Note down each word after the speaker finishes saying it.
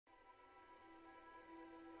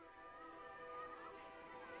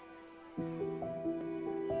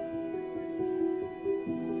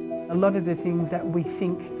A lot of the things that we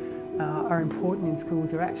think are important in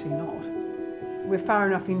schools are actually not. We're far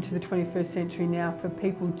enough into the 21st century now for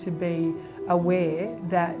people to be aware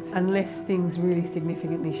that unless things really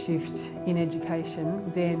significantly shift in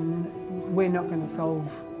education, then we're not going to solve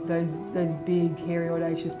those big, hairy,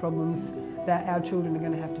 audacious problems that our children are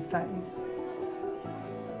going to have to face.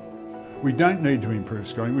 We don't need to improve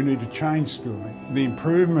schooling, we need to change schooling. The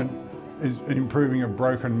improvement is improving a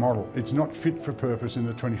broken model. It's not fit for purpose in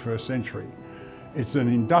the 21st century. It's an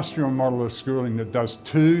industrial model of schooling that does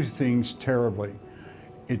two things terribly.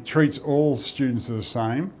 It treats all students the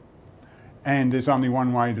same, and there's only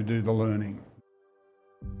one way to do the learning.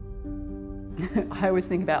 I always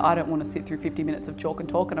think about, I don't want to sit through 50 minutes of chalk and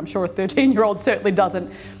talk, and I'm sure a 13-year-old certainly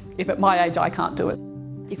doesn't. If at my age I can't do it.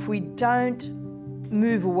 If we don't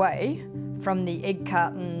move away from the egg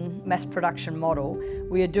carton mass production model,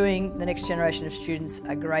 we are doing the next generation of students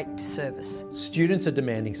a great disservice. Students are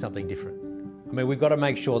demanding something different. I mean, we've got to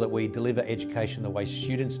make sure that we deliver education the way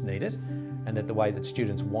students need it and that the way that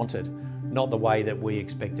students want it, not the way that we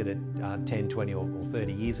expected it 10, 20 or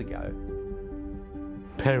 30 years ago.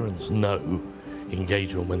 Parents know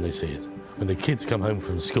engagement when they see it. When the kids come home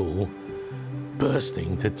from school,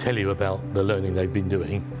 bursting to tell you about the learning they've been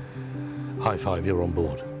doing, high five, you're on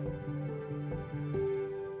board.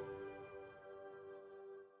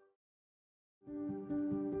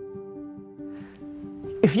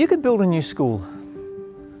 If you could build a new school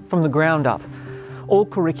from the ground up, all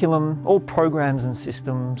curriculum, all programs and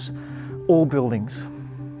systems, all buildings,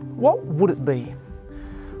 what would it be?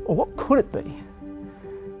 Or what could it be?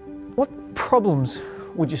 What problems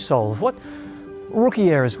would you solve? What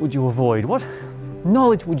rookie errors would you avoid? What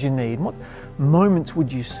knowledge would you need? What moments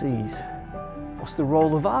would you seize? What's the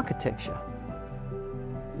role of architecture?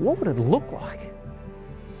 What would it look like?